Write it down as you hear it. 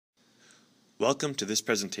Welcome to this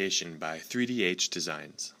presentation by 3DH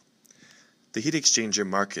Designs. The heat exchanger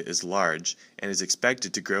market is large and is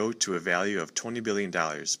expected to grow to a value of $20 billion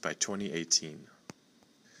by 2018.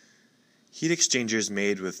 Heat exchangers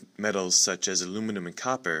made with metals such as aluminum and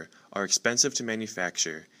copper are expensive to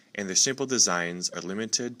manufacture, and their simple designs are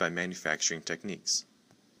limited by manufacturing techniques.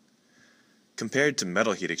 Compared to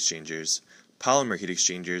metal heat exchangers, polymer heat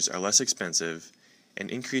exchangers are less expensive, and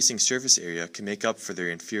increasing surface area can make up for their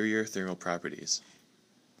inferior thermal properties.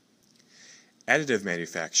 Additive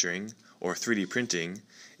manufacturing, or 3D printing,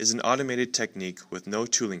 is an automated technique with no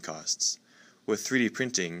tooling costs. With 3D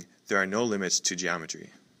printing, there are no limits to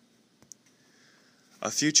geometry. A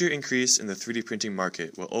future increase in the 3D printing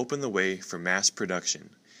market will open the way for mass production.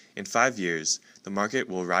 In 5 years, the market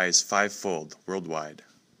will rise 5-fold worldwide.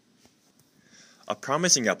 A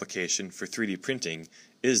promising application for 3D printing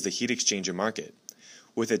is the heat exchanger market.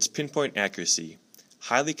 With its pinpoint accuracy,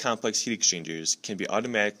 highly complex heat exchangers can be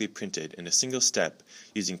automatically printed in a single step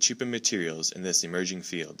using cheaper materials in this emerging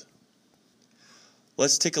field.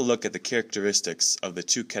 Let's take a look at the characteristics of the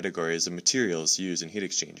two categories of materials used in heat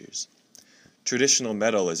exchangers. Traditional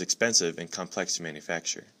metal is expensive and complex to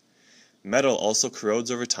manufacture. Metal also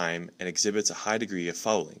corrodes over time and exhibits a high degree of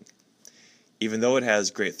fouling. Even though it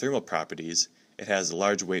has great thermal properties, it has a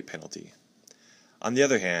large weight penalty. On the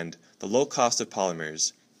other hand, the low cost of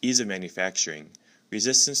polymers, ease of manufacturing,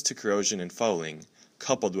 resistance to corrosion and fouling,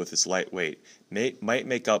 coupled with its light weight, might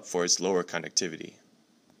make up for its lower conductivity.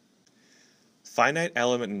 Finite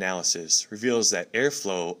element analysis reveals that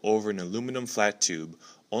airflow over an aluminum flat tube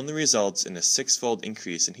only results in a 6-fold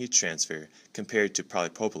increase in heat transfer compared to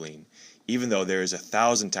polypropylene, even though there is a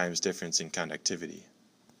 1,000 times difference in conductivity.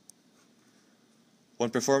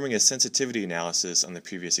 When performing a sensitivity analysis on the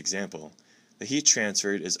previous example, the heat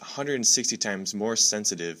transferred is 160 times more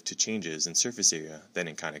sensitive to changes in surface area than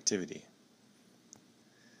in conductivity.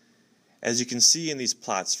 As you can see in these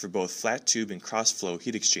plots for both flat tube and cross-flow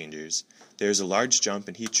heat exchangers, there is a large jump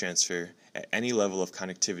in heat transfer at any level of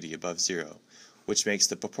conductivity above 0, which makes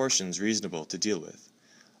the proportions reasonable to deal with.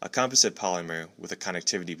 A composite polymer with a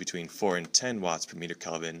conductivity between 4 and 10 watts per meter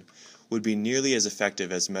Kelvin would be nearly as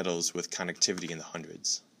effective as metals with conductivity in the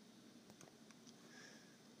hundreds.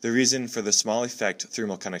 The reason for the small effect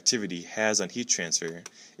thermal conductivity has on heat transfer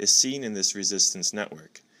is seen in this resistance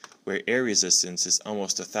network, where air resistance is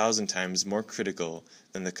almost 1,000 times more critical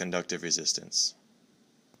than the conductive resistance.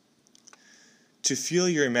 To fuel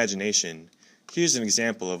your imagination, here's an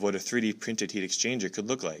example of what a 3D printed heat exchanger could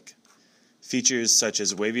look like. Features such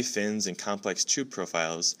as wavy fins and complex tube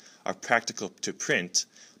profiles are practical to print,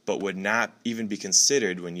 but would not even be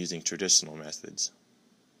considered when using traditional methods.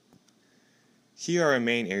 Here are our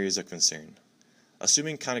main areas of concern.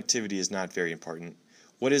 Assuming conductivity is not very important,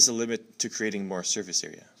 what is the limit to creating more surface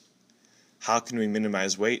area? How can we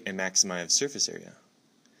minimize weight and maximize surface area?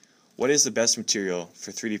 What is the best material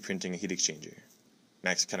for 3D printing a heat exchanger?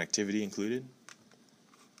 Max conductivity included?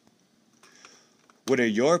 What are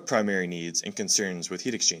your primary needs and concerns with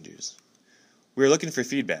heat exchangers? We are looking for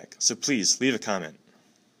feedback, so please leave a comment.